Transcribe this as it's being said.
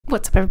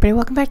What's up, everybody?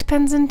 Welcome back to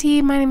Pens and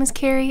Tea. My name is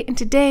Carrie, and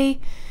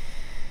today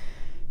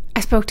I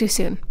spoke too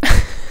soon.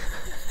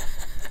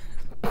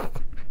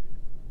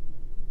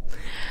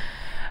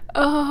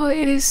 Oh,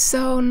 it is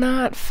so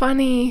not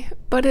funny,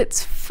 but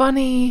it's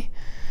funny.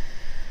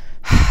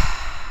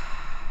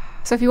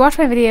 So if you watched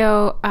my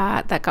video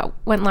that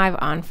went live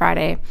on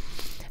Friday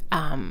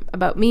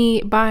about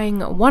me buying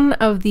one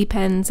of the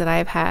pens that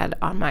I've had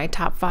on my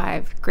top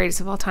 5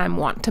 greatest of all time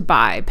want to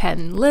buy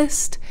pen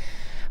list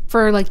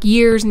for like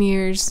years and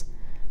years,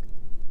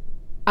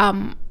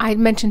 I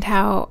mentioned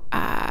how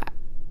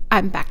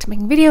I'm back to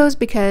making videos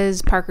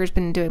because Parker's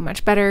been doing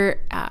much better.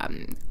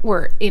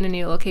 We're in a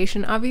new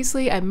location,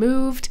 obviously. I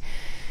moved,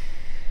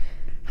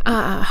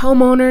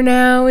 homeowner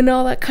now and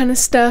all that kind of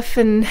stuff,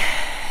 and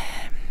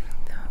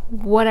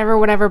whatever,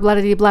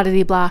 blah-de-dee,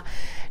 blah-de-dee, blah.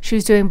 She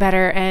was doing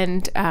better,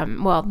 and,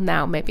 well,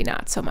 now maybe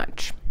not so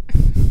much.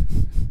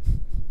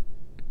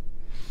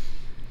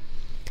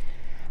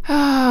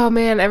 Oh,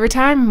 man, every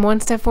time, one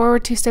step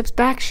forward, 2 steps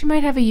back. She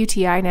might have a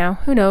UTI now.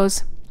 Who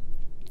knows?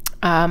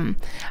 I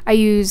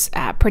use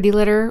Pretty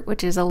Litter,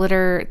 which is a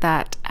litter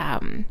that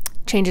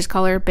changes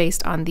color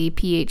based on the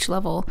pH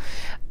level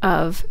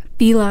of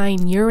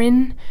feline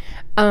urine.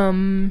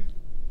 And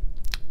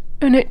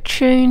it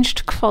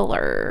changed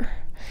color.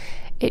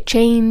 It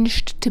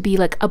changed to be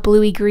like a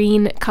bluey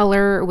green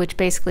color, which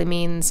basically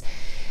means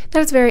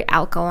that it's very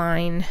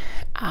alkaline.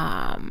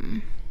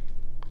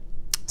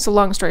 So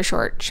long story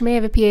short, she may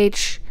have a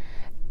pH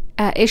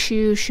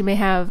issue. She may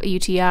have a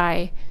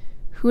UTI.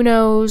 Who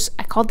knows?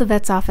 I called the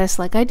vet's office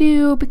like I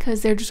do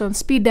because they're just on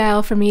speed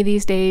dial for me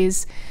these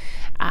days.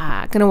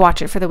 Gonna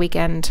watch it for the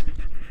weekend.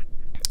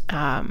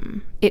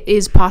 It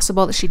is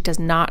possible that she does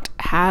not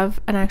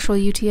have an actual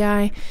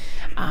UTI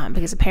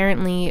because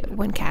apparently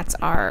when cats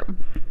are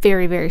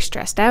very, very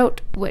stressed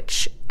out,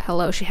 which,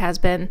 hello, she has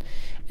been,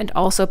 and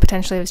also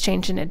potentially has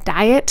changed in a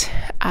diet,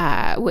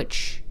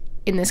 which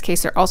in this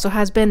case there also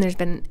has been. There's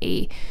been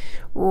a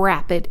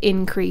rapid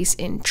increase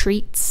in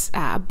treats,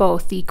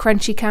 both the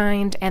crunchy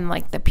kind and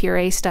like the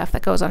puree stuff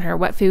that goes on her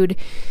wet food,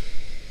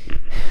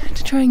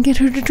 to try and get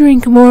her to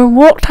drink more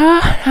water,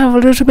 have a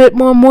little bit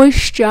more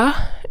moisture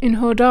in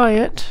her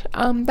diet.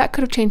 That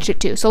could have changed it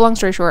too. So long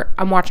story short,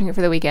 I'm watching it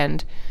for the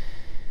weekend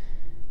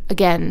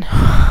again,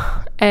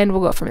 and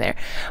we'll go from there.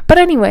 But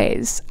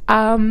anyways,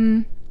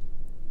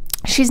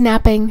 she's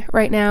napping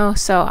right now,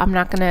 so I'm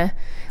not gonna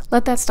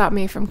let that stop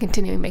me from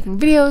continuing making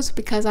videos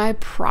because I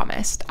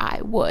promised I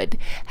would,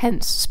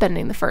 hence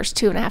spending the first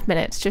 2.5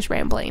 minutes just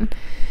rambling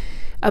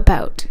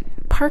about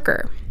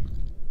Parker.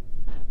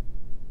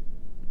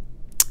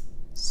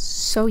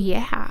 So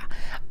yeah.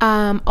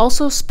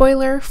 Also,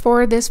 spoiler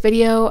for this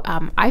video,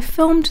 I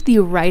filmed the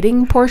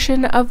writing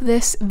portion of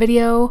this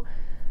video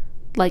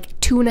like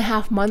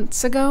 2.5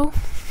 months ago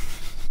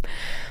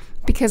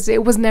because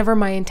it was never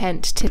my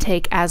intent to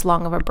take as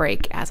long of a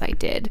break as I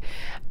did.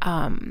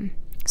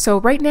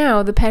 So right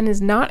now the pen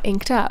is not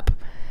inked up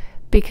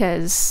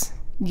because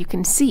you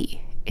can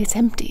see it's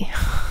empty.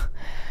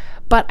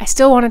 But I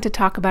still wanted to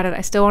talk about it.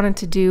 I still wanted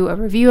to do a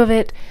review of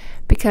it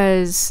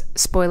because,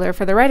 spoiler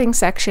for the writing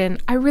section,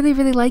 I really,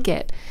 really like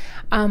it.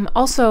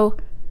 Also,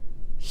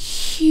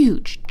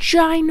 huge,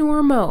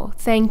 ginormo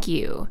thank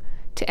you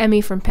to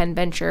Emmy from Pen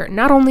Venture,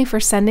 not only for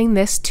sending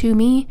this to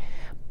me,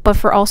 but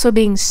for also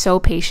being so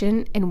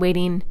patient and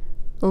waiting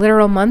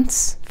literal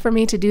months for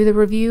me to do the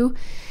review,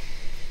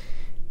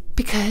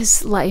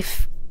 because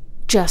life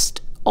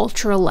just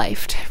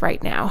ultra-lifed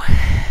right now.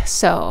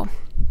 So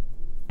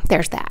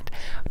there's that.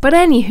 But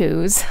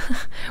anywho's,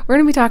 we're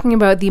going to be talking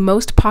about the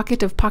most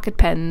pocket of pocket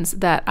pens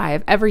that I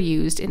have ever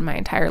used in my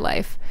entire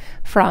life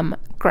from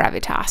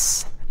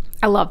Kawecos.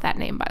 I love that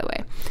name, by the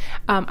way.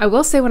 I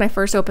will say when I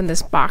first opened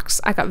this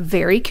box, I got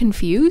very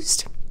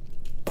confused,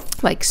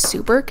 like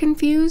super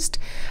confused,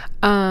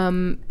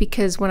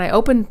 because when I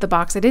opened the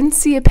box, I didn't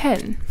see a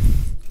pen.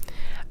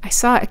 I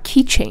saw a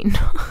keychain.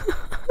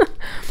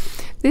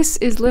 This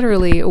is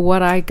literally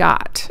what I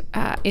got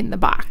in the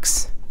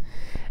box.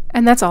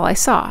 And that's all I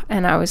saw.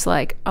 And I was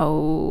like,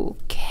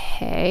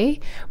 okay.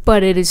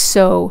 But it is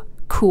so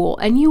cool.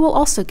 And you will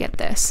also get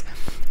this.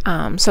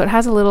 So it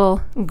has a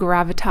little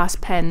Kawecos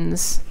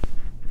pens,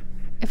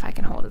 if I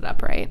can hold it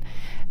up right.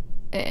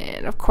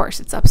 And of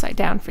course it's upside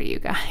down for you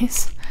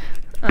guys.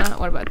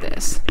 What about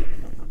this?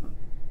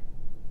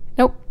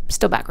 Nope,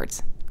 still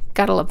backwards.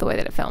 Gotta love the way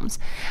that it films.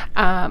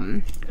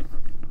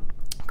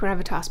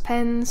 Kawecos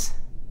pens.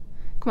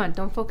 Come on,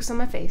 don't focus on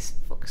my face.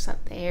 Focus on,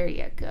 there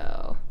you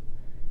go.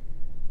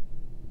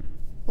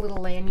 Little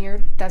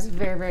lanyard, that's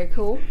very, very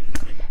cool.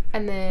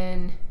 And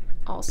then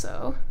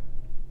also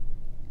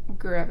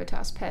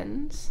Kawecos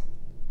pens.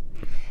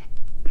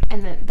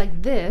 And then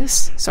like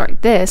this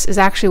is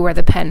actually where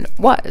the pen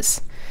was,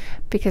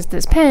 because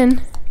this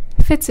pen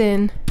fits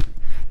in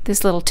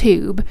this little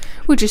tube,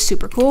 which is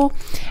super cool.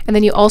 And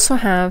then you also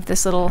have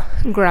this little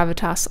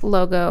Kawecos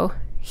logo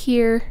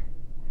here,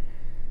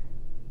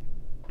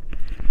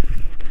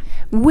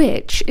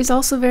 which is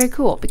also very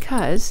cool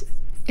because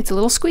it's a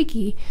little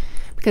squeaky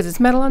because it's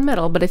metal on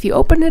metal, but if you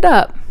open it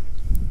up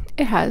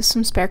it has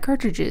some spare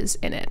cartridges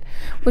in it,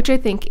 which I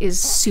think is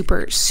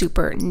super,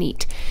 super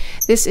neat.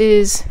 This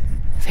is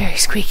very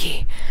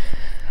squeaky.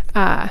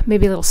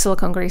 Maybe a little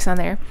silicone grease on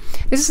there.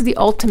 This is the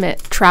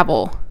ultimate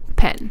travel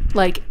pen,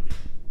 like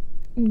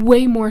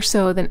way more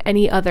so than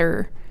any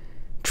other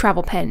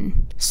travel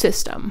pen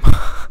system.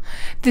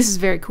 This is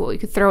very cool. You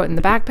could throw it in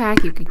the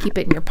backpack, you could keep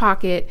it in your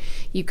pocket,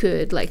 you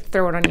could like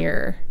throw it on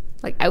your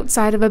like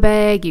outside of a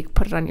bag, you could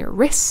put it on your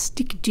wrist,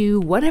 you could do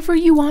whatever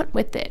you want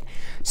with it.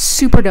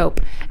 Super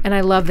dope, and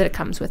I love that it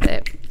comes with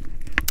it.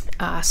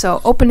 So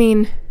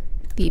opening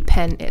the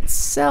pen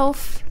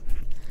itself,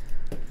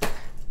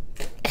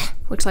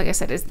 which like I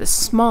said is the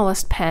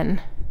smallest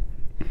pen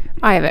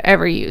I have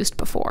ever used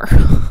before.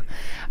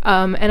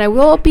 And I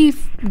will be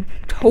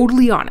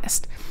totally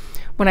honest,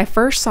 when I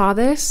first saw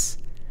this,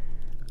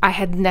 I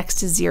had next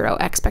to zero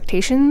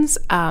expectations.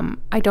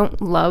 I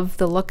don't love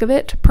the look of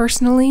it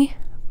personally,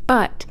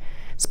 but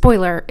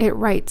spoiler, it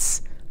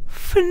writes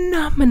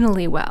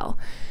phenomenally well.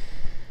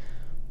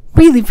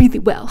 Really, really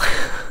well.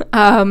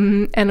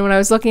 And when I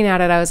was looking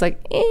at it, I was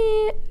like,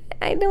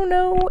 I don't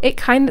know. It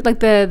kind of like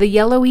the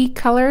yellowy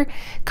color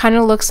kind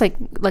of looks like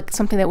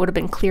something that would have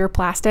been clear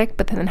plastic,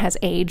 but then it has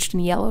aged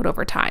and yellowed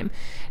over time.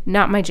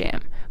 Not my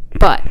jam,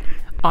 but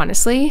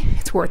honestly,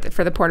 it's worth it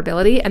for the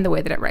portability and the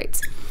way that it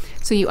writes.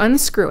 So you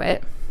unscrew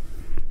it,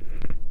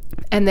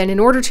 and then in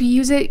order to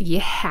use it, you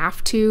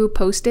have to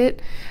post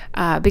it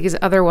because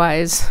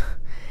otherwise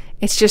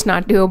it's just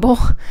not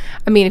doable.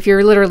 I mean, if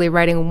you're literally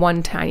writing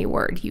one tiny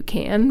word, you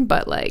can,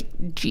 but like,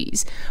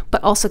 geez.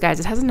 But also, guys,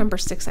 it has a number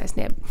 6 size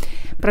nib,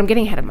 but I'm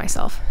getting ahead of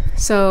myself.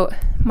 So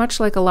much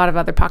like a lot of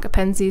other pocket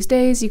pens these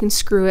days, you can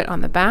screw it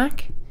on the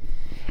back,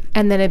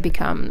 and then it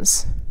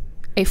becomes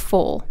a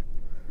full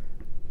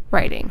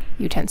writing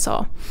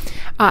utensil.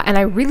 And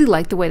I really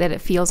like the way that it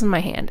feels in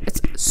my hand.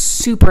 It's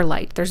super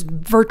light. There's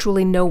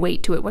virtually no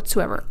weight to it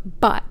whatsoever,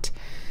 but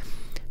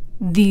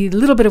the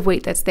little bit of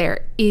weight that's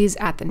there is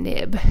at the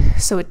nib.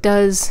 So it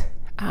does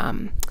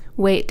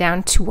weigh it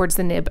down towards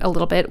the nib a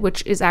little bit,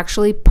 which is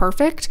actually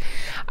perfect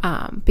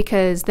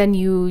because then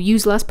you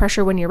use less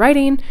pressure when you're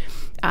writing.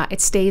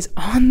 It stays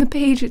on the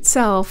page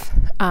itself,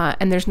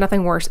 and there's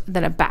nothing worse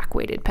than a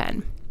back-weighted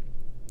pen.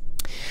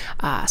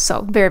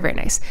 So very, very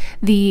nice.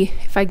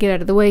 If I get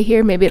out of the way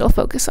here, maybe it'll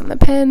focus on the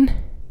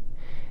pen.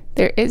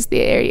 There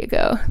you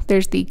go.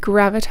 There's the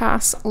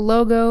Kawecos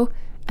logo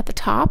at the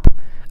top.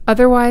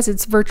 Otherwise,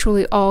 it's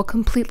virtually all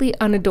completely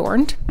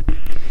unadorned.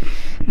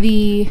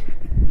 The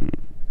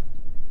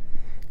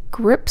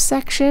grip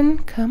section,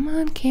 come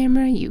on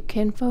camera, you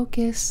can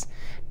focus.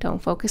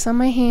 Don't focus on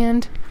my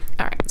hand.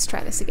 All right, let's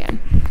try this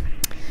again.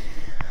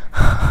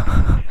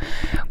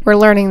 We're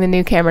learning the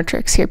new camera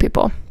tricks here,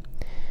 people.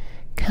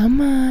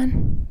 Come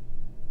on.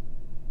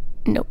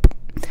 Nope.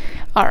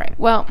 All right,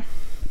 well,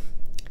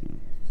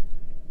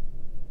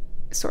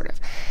 sort of.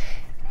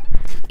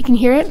 You can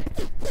hear it.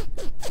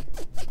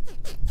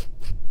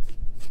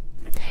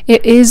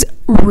 It is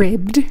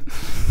ribbed.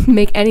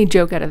 Make any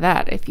joke out of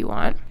that if you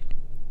want.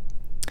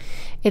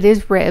 It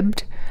is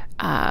ribbed,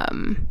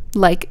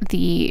 like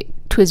the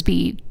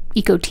TWSBI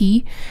Eco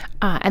T,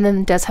 and then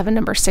it does have a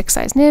number 6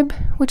 size nib,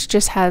 which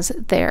just has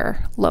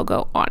their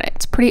logo on it.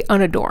 It's pretty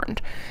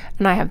unadorned,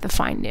 and I have the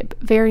fine nib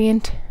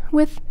variant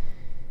with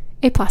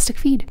a plastic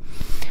feed.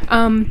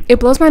 It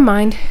blows my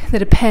mind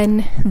that a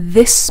pen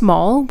this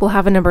small will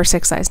have a number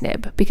 6 size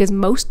nib, because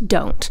most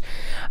don't.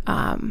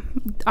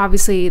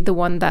 Obviously, the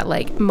one that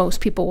like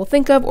most people will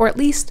think of, or at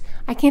least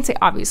I can't say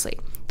obviously,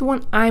 the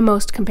one I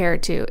most compare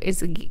it to is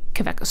the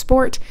Kawecos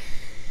Sport.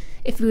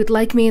 If you would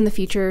like me in the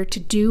future to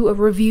do a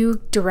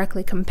review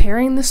directly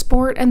comparing the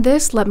Sport and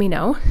this, let me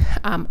know.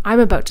 I'm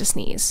about to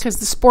sneeze because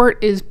the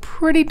Sport is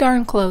pretty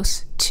darn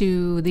close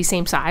to the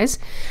same size.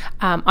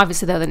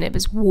 Obviously, though, the nib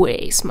is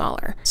way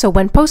smaller. So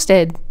when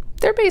posted,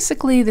 they're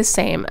basically the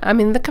same. I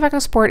mean, the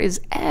Kawecos Sport is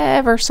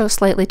ever so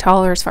slightly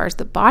taller as far as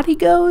the body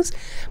goes,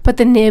 but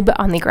the nib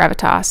on the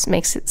Kawecos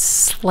makes it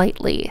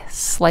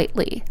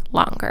slightly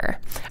longer.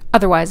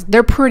 Otherwise,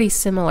 they're pretty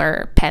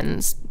similar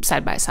pens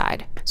side by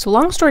side. So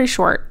long story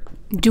short,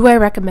 do I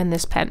recommend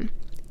this pen?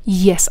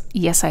 Yes,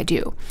 I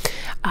do.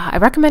 I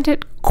recommend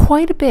it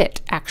quite a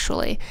bit,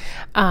 actually,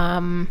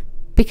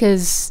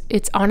 because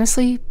it's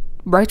honestly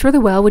writes really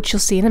well, which you'll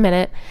see in a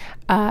minute.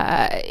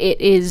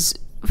 It is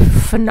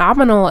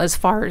phenomenal as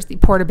far as the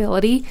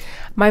portability.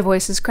 My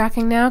voice is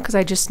cracking now because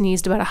I just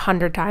sneezed about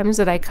 100 times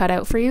that I cut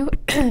out for you.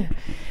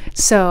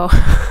 So,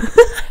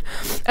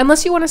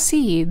 unless you want to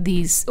see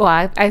these,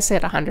 well, I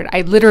said 100.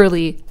 I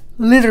literally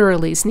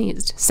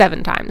sneezed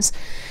 7 times.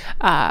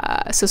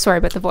 So sorry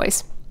about the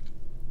voice.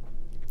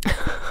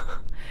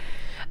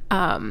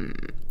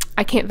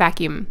 I can't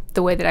vacuum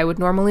the way that I would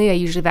normally. I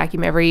usually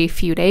vacuum every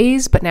few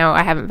days, but now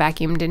I haven't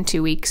vacuumed in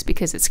 2 weeks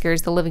because it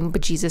scares the living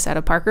bejesus out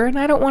of Parker, and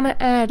I don't want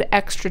to add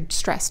extra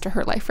stress to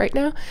her life right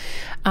now.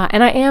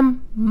 And I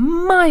am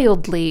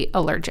mildly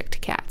allergic to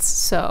cats,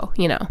 so,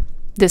 you know,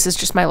 this is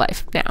just my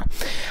life now.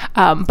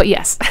 But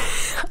yes,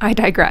 I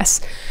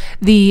digress.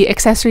 The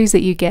accessories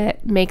that you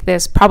get make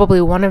this probably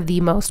one of the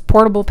most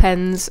portable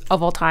pens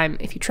of all time.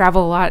 If you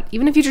travel a lot,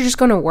 even if you're just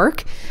going to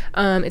work,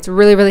 it's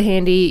really, really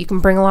handy. You can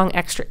bring along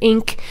extra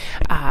ink.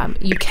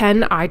 You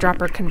can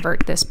eyedropper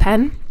convert this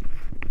pen.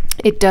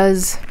 It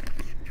does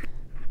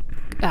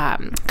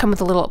come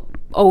with a little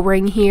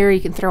O-ring here. You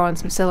can throw on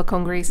some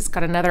silicone grease. It's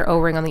got another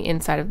O-ring on the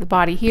inside of the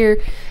body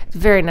here. It's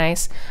very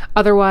nice.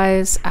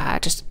 Otherwise,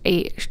 just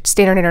a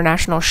standard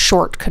international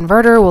short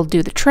converter will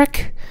do the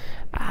trick,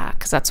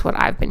 because that's what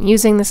I've been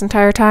using this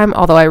entire time,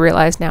 although I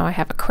realize now I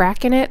have a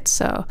crack in it,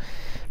 so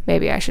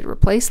maybe I should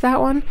replace that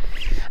one.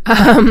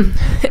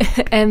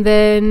 And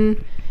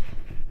then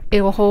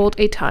it will hold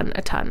a ton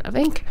of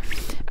ink.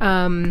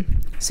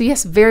 So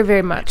yes, very,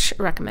 very much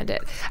recommend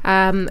it.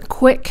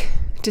 Quick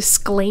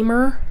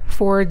disclaimer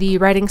for the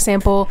writing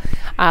sample.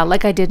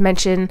 Like I did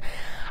mention,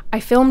 I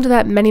filmed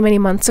that many, many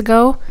months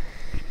ago.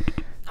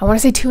 I want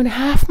to say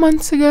 2.5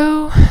 months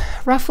ago,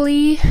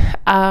 roughly.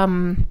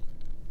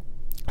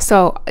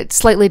 So it's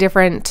slightly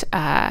different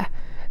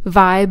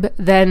vibe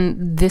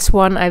than this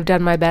one. I've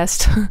done my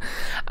best.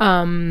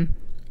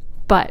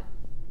 But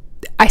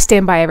I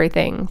stand by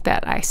everything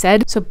that I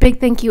said. So big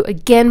thank you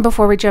again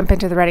before we jump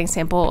into the writing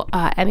sample,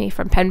 Emmy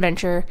from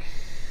PenVenture.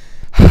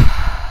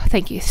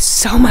 Thank you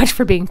so much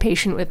for being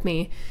patient with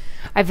me.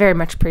 I very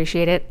much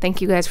appreciate it.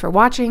 Thank you guys for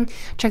watching.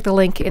 Check the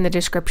link in the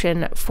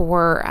description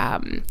for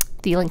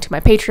the link to my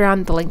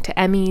Patreon, the link to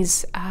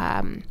Emmy's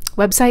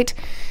website.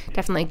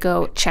 Definitely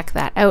go check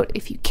that out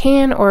if you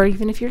can, or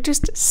even if you're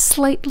just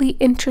slightly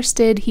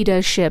interested. He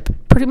does ship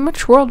pretty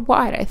much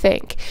worldwide, I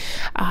think.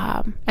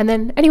 And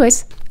then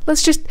anyways,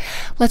 let's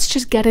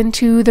just get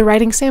into the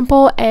writing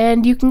sample,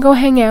 and you can go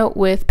hang out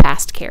with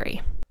past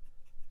Carrie.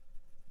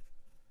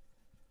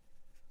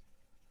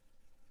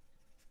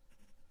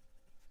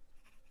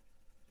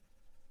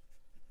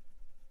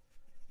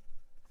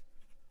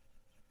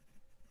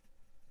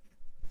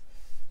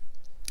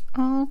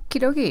 Okie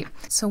dokie.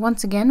 So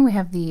once again, we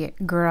have the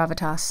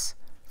Kawecos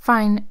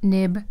fine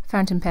nib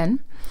fountain pen.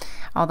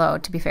 Although,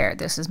 to be fair,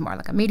 this is more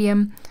like a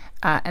medium.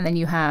 And then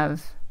you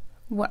have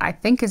what I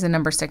think is a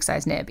number 6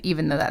 size nib,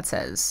 even though that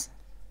says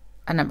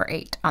a number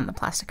 8 on the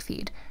plastic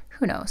feed.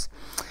 Who knows?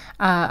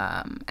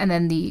 And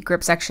then the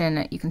grip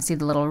section, you can see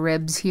the little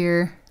ribs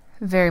here.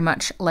 Very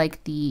much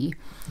like the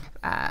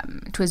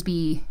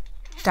TWSBI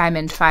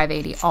Diamond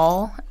 580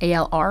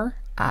 ALR.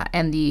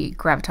 And the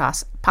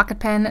Kawecos pocket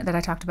pen that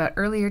I talked about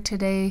earlier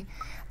today.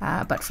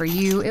 But for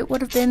you, it would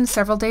have been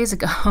several days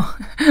ago.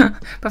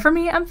 But for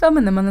me, I'm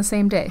filming them on the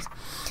same day.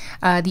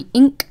 The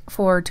ink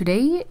for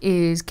today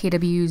is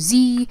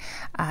KWZ,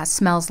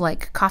 smells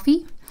like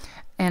coffee.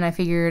 And I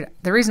figured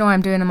the reason why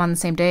I'm doing them on the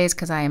same day is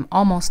because I am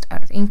almost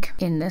out of ink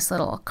in this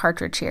little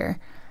cartridge here.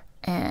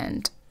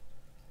 And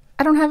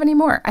I don't have any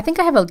more. I think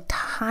I have a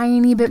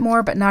tiny bit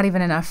more, but not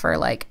even enough for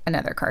like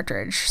another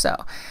cartridge. So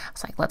I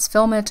was like, let's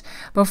film it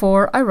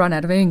before I run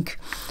out of ink,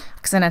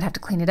 because then I'd have to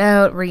clean it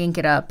out, re-ink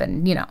it up,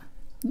 and you know,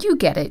 you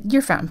get it.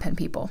 You're fountain pen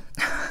people.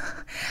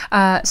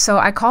 So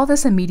I call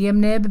this a medium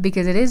nib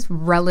because it is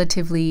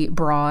relatively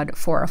broad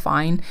for a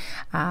fine.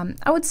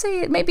 I would say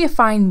it may be a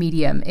fine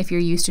medium if you're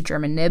used to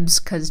German nibs,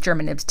 because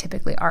German nibs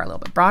typically are a little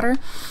bit broader.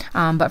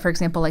 But for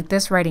example, like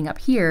this writing up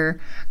here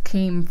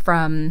came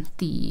from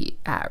the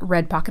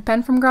red pocket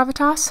pen from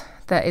Kawecos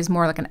that is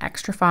more like an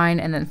extra fine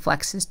and then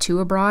flexes to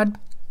a broad.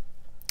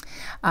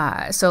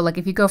 So like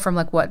if you go from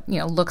like what, you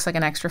know, looks like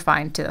an extra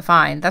fine to the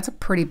fine, that's a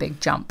pretty big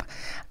jump.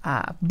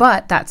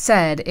 But that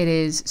said, it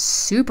is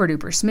super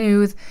duper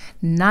smooth,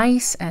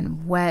 nice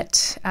and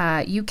wet.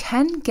 You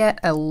can get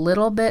a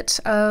little bit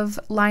of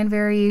line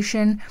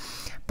variation,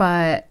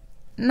 but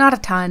not a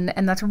ton,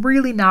 and that's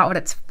really not what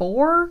it's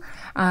for.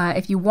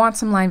 If you want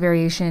some line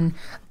variation,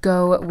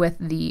 go with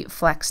the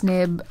flex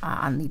nib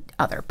on the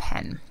other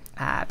pen.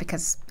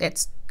 Because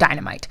it's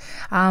dynamite.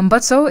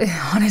 But so,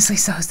 honestly,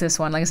 so is this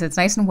one. Like I said, it's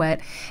nice and wet.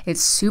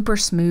 It's super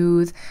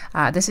smooth.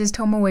 This is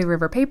Tomoe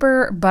River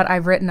paper, but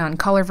I've written on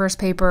Colorverse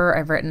paper.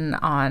 I've written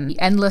on the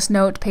Endless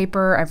Note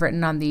paper. I've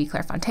written on the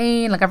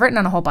Clairefontaine. Like, I've written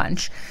on a whole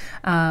bunch.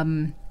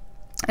 And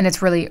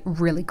it's really,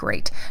 really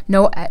great.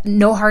 No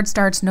hard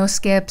starts, no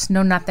skips,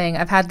 no nothing.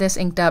 I've had this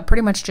inked up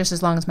pretty much just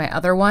as long as my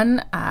other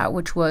one,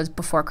 which was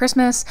before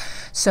Christmas.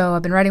 So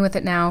I've been writing with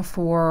it now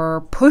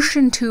for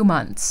pushing 2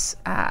 months.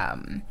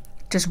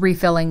 Just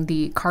refilling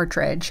the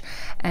cartridge,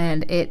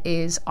 and it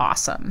is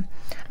awesome.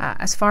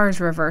 As far as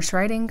reverse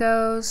writing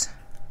goes,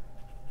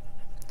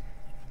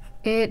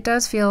 it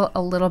does feel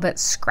a little bit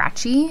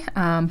scratchy,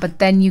 but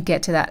then you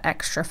get to that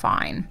extra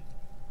fine.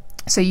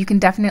 So you can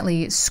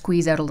definitely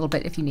squeeze out a little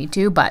bit if you need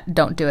to, but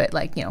don't do it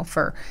like, you know,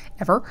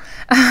 forever.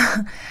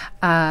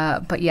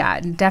 But yeah,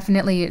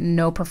 definitely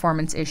no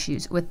performance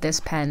issues with this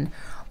pen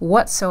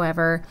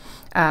whatsoever.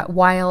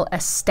 While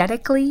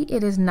aesthetically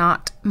it is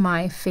not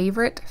my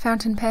favorite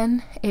fountain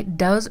pen, it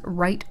does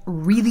write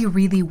really,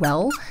 really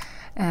well.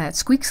 It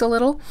squeaks a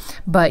little,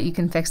 but you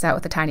can fix that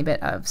with a tiny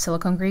bit of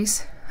silicone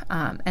grease.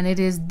 and it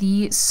is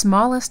the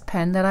smallest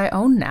pen that I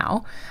own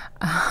now,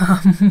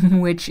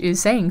 which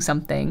is saying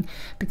something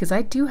because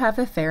I do have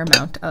a fair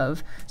amount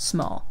of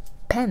small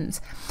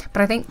pens.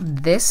 But I think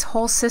this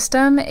whole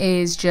system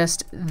is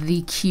just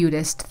the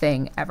cutest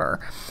thing ever.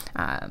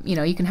 You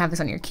know, you can have this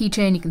on your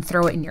keychain, you can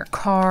throw it in your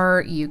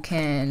car, you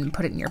can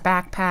put it in your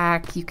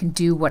backpack, you can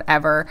do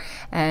whatever,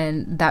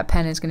 and that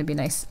pen is going to be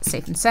nice,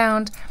 safe and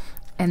sound.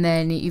 And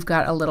then you've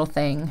got a little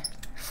thing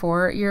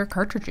for your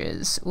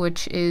cartridges,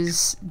 which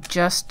is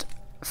just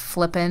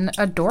flippin'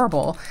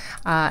 adorable.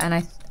 And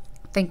I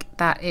think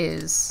that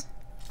is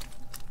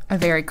a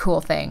very cool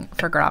thing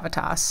for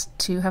Kawecos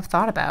to have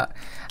thought about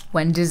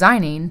when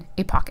designing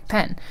a pocket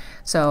pen.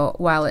 So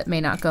while it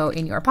may not go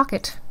in your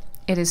pocket,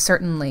 it is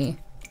certainly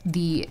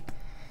the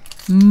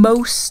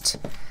most,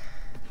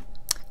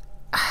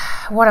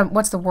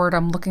 what's the word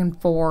I'm looking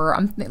for?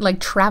 Like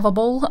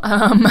travelable,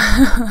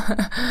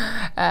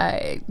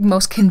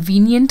 most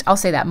convenient, I'll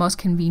say that, most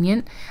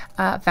convenient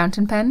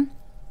fountain pen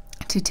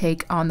to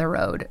take on the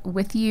road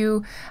with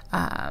you.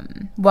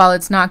 While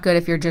it's not good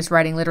if you're just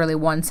writing literally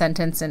one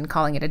sentence and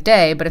calling it a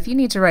day, but if you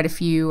need to write a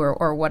few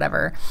or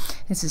whatever,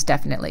 this is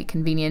definitely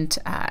convenient.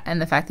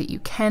 And the fact that you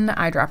can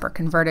eyedropper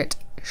convert it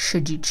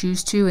should you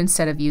choose to,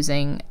 instead of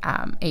using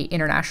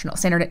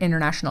standard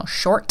international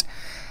short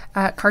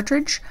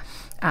cartridge,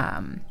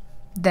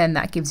 then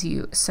that gives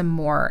you some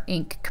more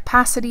ink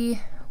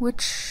capacity,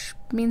 which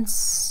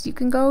means you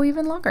can go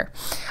even longer.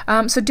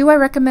 So do I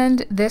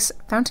recommend this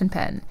fountain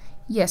pen?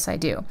 Yes, I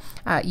do.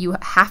 You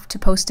have to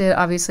post it,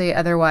 obviously,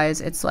 otherwise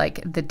it's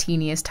like the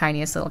teeniest,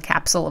 tiniest little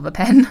capsule of a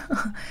pen.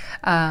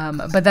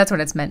 But that's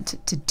what it's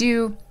meant to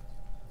do.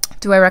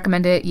 Do I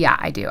recommend it? Yeah,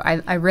 I do.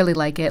 I really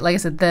like it. Like I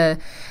said, the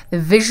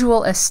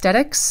visual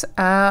aesthetics,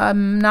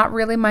 not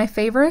really my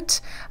favorite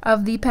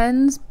of the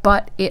pens,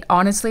 but it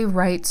honestly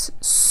writes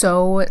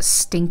so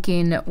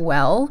stinking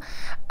well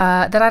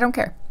that I don't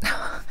care.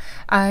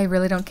 I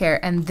really don't care.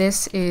 And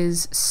this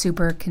is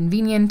super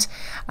convenient.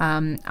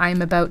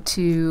 I'm about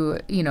to,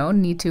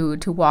 need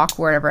to walk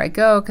wherever I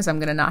go because I'm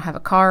going to not have a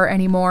car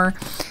anymore.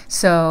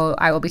 So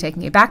I will be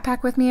taking a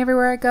backpack with me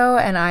everywhere I go.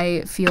 And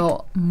I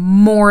feel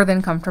more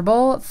than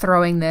comfortable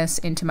throwing this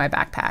into my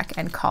backpack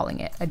and calling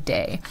it a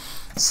day.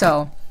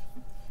 So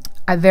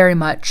I very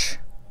much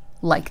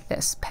like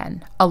this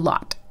pen a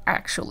lot.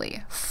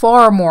 Actually,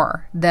 far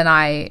more than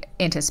I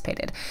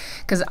anticipated,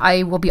 because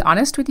I will be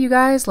honest with you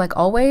guys, like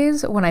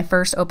always, when I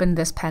first opened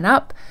this pen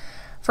up,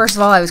 first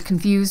of all, I was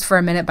confused for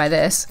a minute by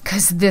this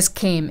because this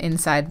came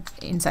inside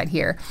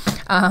here,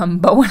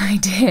 but when I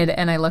did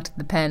and I looked at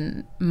the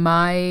pen,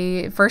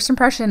 my first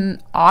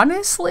impression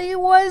honestly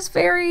was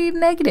very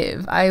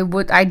negative.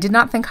 I did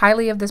not think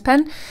highly of this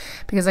pen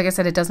because, like I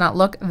said, it does not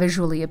look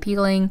visually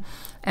appealing,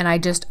 and I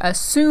just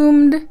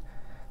assumed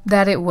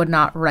that it would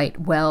not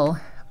write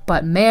well.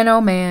 But man,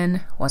 oh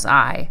man, was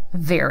I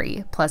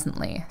very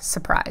pleasantly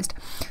surprised.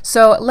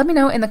 So let me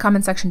know in the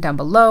comment section down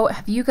below,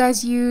 have you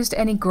guys used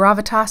any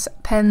Kawecos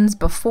pens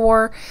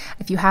before?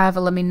 If you have,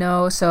 let me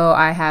know so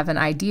I have an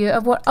idea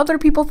of what other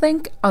people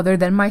think other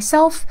than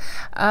myself,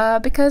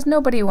 because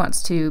nobody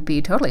wants to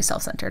be totally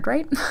self-centered,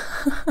 right?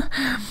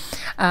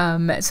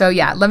 So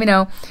yeah, let me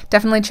know.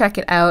 Definitely check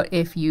it out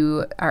if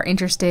you are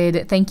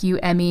interested. Thank you,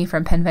 Emmy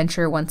from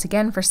Penventure, once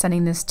again for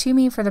sending this to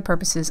me for the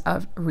purposes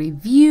of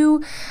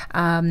review.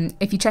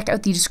 If you check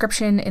out the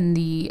description in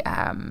the,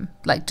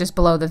 just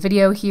below the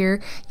video here,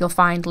 you'll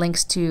find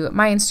links to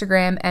my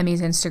Instagram,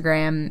 Emmy's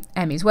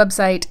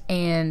website,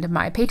 and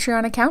my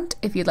Patreon account.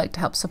 If you'd like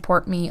to help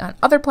support me on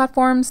other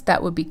platforms,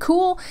 that would be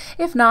cool.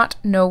 If not,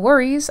 no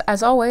worries.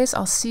 As always,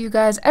 I'll see you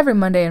guys every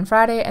Monday and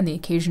Friday and the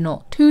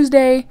occasional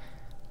Tuesday.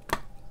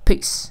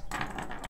 Peace.